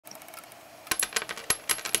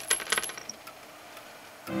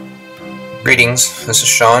Greetings, this is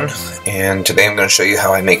Sean, and today I'm going to show you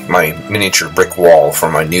how I make my miniature brick wall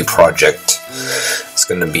for my new project. It's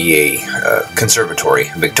going to be a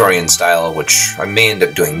conservatory, Victorian style, which I may end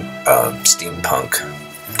up doing steampunk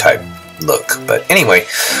type look. But anyway,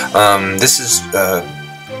 this is a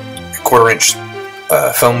 1/4 inch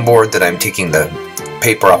foam board that I'm taking the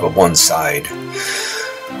paper off of one side.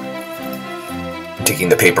 I'm taking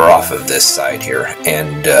the paper off of this side here,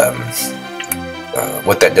 and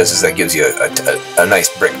what that does is that gives you a nice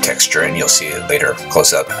brick texture, and you'll see it later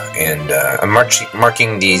close up. And I'm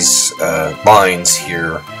marking these lines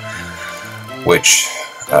here, which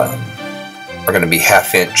are going to be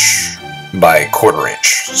 1/2 inch by 1/4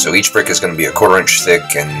 inch. So each brick is going to be 1/4 inch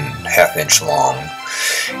thick and 1/2 inch long.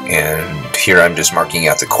 And here I'm just marking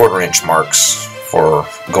out the 1/4 inch marks for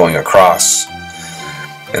going across.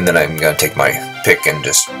 And then I'm going to take my pick and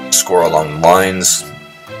just score along the lines.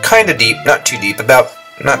 Kind of deep, not too deep, about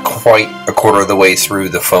not quite 1/4 of the way through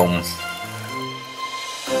the foam.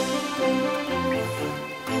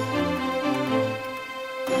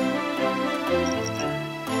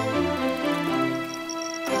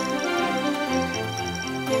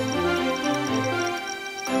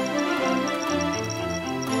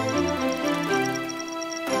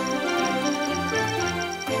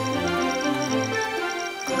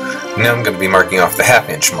 Now I'm going to be marking off the 1/2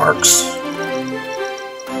 inch marks.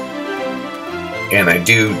 And I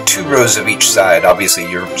do 2 rows of each side. Obviously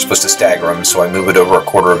you're supposed to stagger them, so I move it over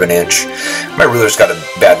 1/4 of an inch. My ruler's got a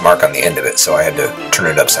bad mark on the end of it, so I had to turn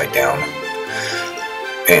it upside down.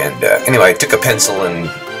 And anyway, I took a pencil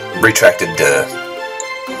and retracted the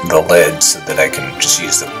lead so that I can just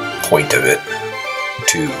use the point of it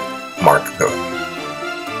to mark the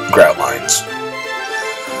grout lines.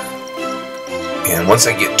 And once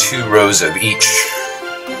I get 2 rows of each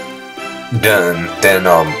done, then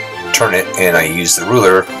I'll turn it, and I use the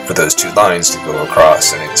ruler for those 2 lines to go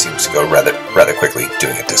across, and it seems to go rather quickly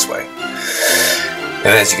doing it this way. And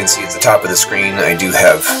as you can see at the top of the screen, I do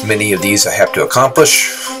have many of these I have to accomplish.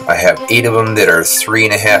 I have 8 of them that are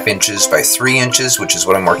 3.5 inches by 3 inches, which is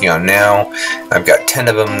what I'm working on now. I've got 10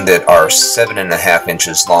 of them that are 7.5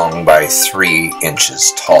 inches long by 3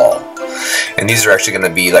 inches tall. And these are actually going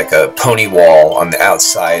to be like a pony wall on the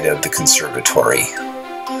outside of the conservatory.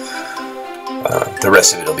 The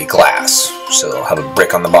rest of it will be glass, so I'll have a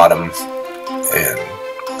brick on the bottom and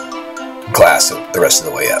glass the rest of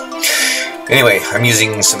the way up. Anyway, I'm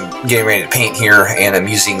using some getting ready to paint here, and I'm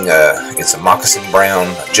using it's a moccasin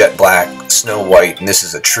brown, jet black, snow white, and this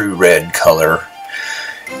is a true red color.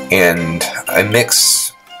 And I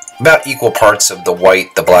mix about equal parts of the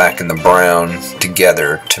white, the black, and the brown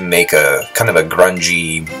together to make a kind of a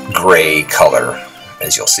grungy gray color,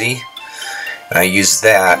 as you'll see. And I use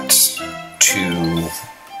that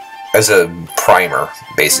as a primer,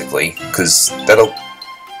 basically, because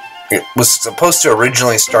it was supposed to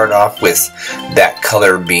originally start off with that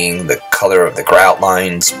color being the color of the grout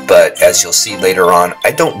lines, but as you'll see later on,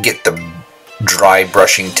 I don't get the dry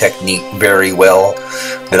brushing technique very well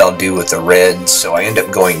that I'll do with the red, so I end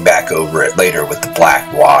up going back over it later with the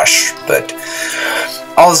black wash. But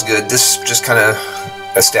all is good. This just kind of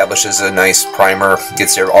establishes a nice primer,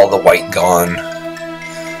 gets all the white gone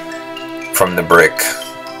from the brick.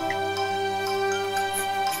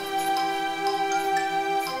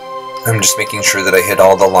 I'm just making sure that I hit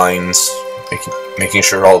all the lines, making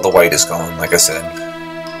sure all the white is gone, like I said.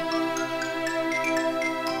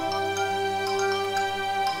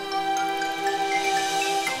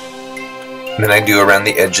 And then I do around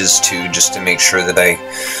the edges too, just to make sure that I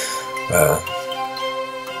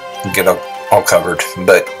get all covered.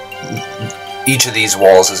 But each of these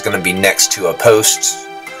walls is going to be next to a post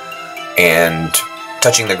and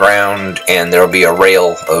touching the ground, and there will be a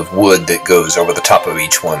rail of wood that goes over the top of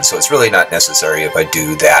each one, so it's really not necessary if I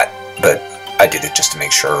do that, but I did it just to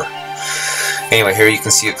make sure. Anyway, here you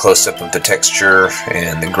can see a close-up of the texture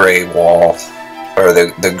and the gray wall, or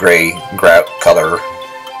the gray grout color.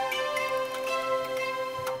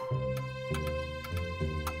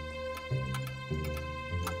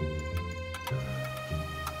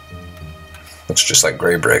 Looks just like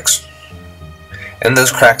gray bricks. And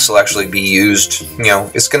those cracks will actually be used,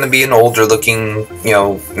 it's going to be an older looking,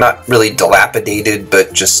 not really dilapidated,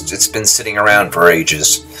 but just it's been sitting around for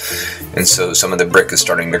ages. And so some of the brick is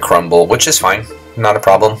starting to crumble, which is fine, not a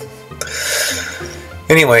problem.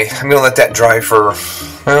 Anyway, I'm going to let that dry for,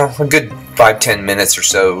 a good 5-10 minutes or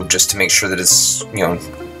so, just to make sure that it's,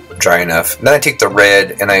 dry enough. Then I take the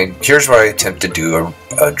red, and here's where I attempt to do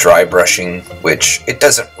a dry brushing, which it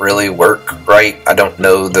doesn't really work right. I don't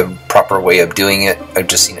know the proper way of doing it. I've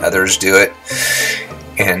just seen others do it.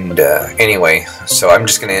 And anyway, so I'm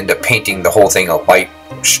just going to end up painting the whole thing a light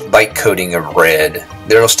coating of red.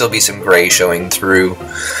 There'll still be some gray showing through,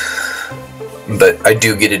 but I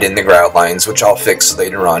do get it in the grout lines, which I'll fix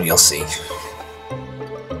later on, you'll see.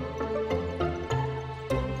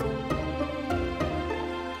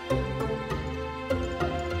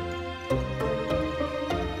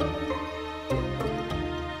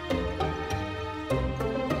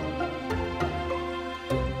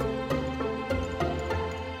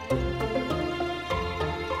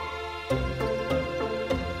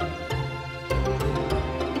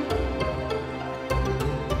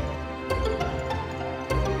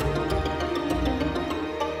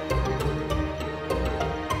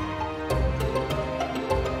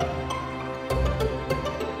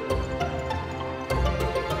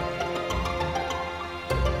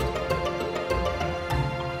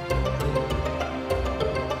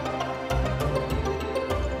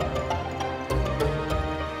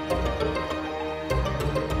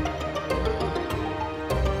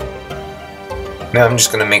 Now I'm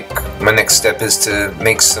just going to make, my next step is to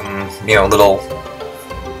make some, little,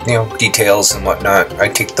 details and whatnot. I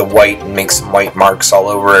take the white and make some white marks all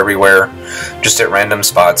over everywhere, just at random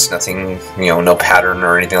spots, nothing, no pattern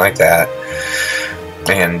or anything like that.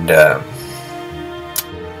 And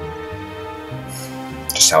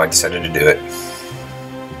just how I decided to do it.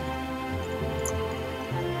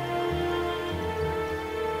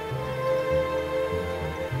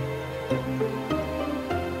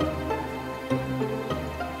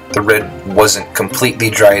 The red wasn't completely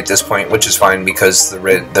dry at this point, which is fine because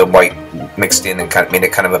the white mixed in and kind of made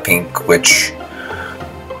it kind of a pink, which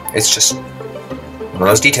it's just one of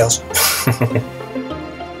those details.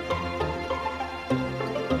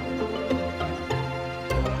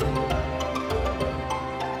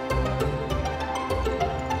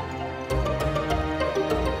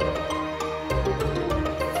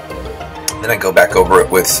 Then I go back over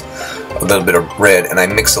it with a little bit of red, and I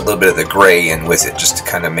mix a little bit of the gray in with it just to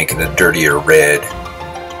kind of make it a dirtier red,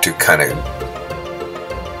 to kind of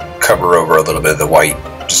cover over a little bit of the white,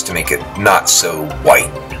 just to make it not so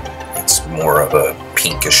white. It's more of a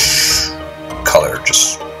pinkish color,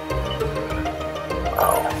 just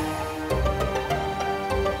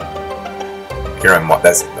here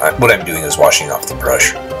what I'm doing is washing off the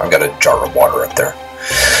brush. I've got a jar of water up there.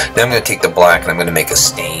 Now I'm going to take the black and I'm going to make a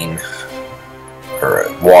stain, or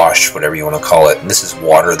a wash, whatever you want to call it. And this is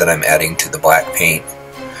water that I'm adding to the black paint.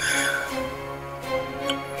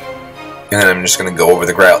 And then I'm just going to go over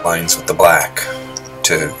the grout lines with the black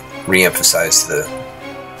to re-emphasize the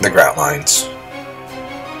grout lines.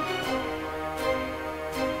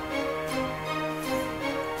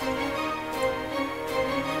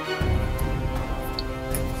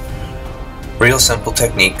 Real simple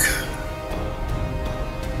technique.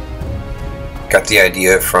 Got the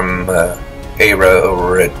idea from Ara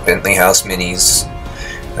over at Bentley House Minis,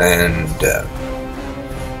 and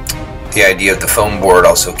the idea of the foam board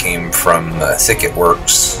also came from Thicket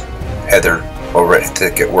Works. Heather over at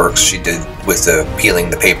Thicket Works, she did with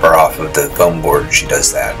peeling the paper off of the foam board. She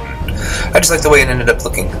does that, and I just like the way it ended up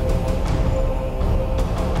looking.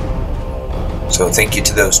 So thank you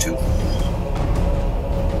to those two.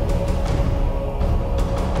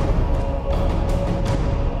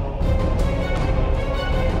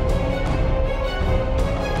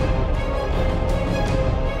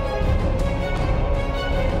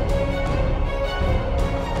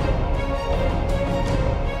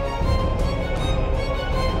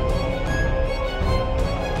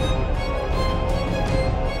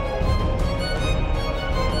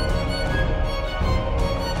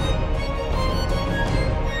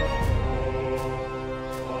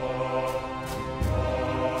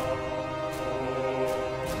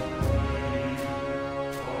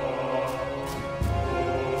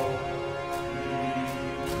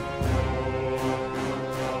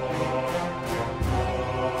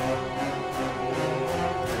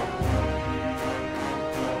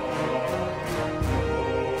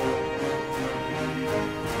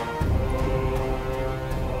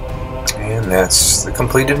 And that's the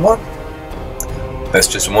completed one. That's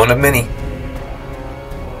just one of many.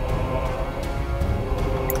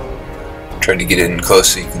 Try to get it in close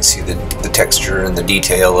so you can see the texture and the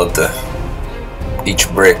detail of each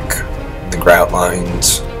brick, the grout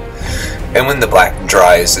lines. And when the black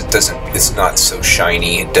dries, it's not so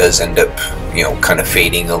shiny. It does end up, kind of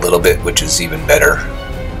fading a little bit, which is even better.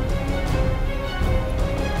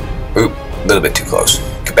 Oop, a little bit too close.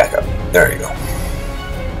 Get back up. There you go.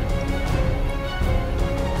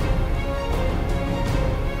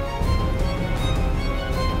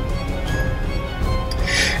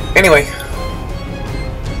 Anyway,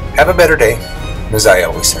 have a better day. as I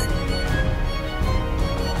always say.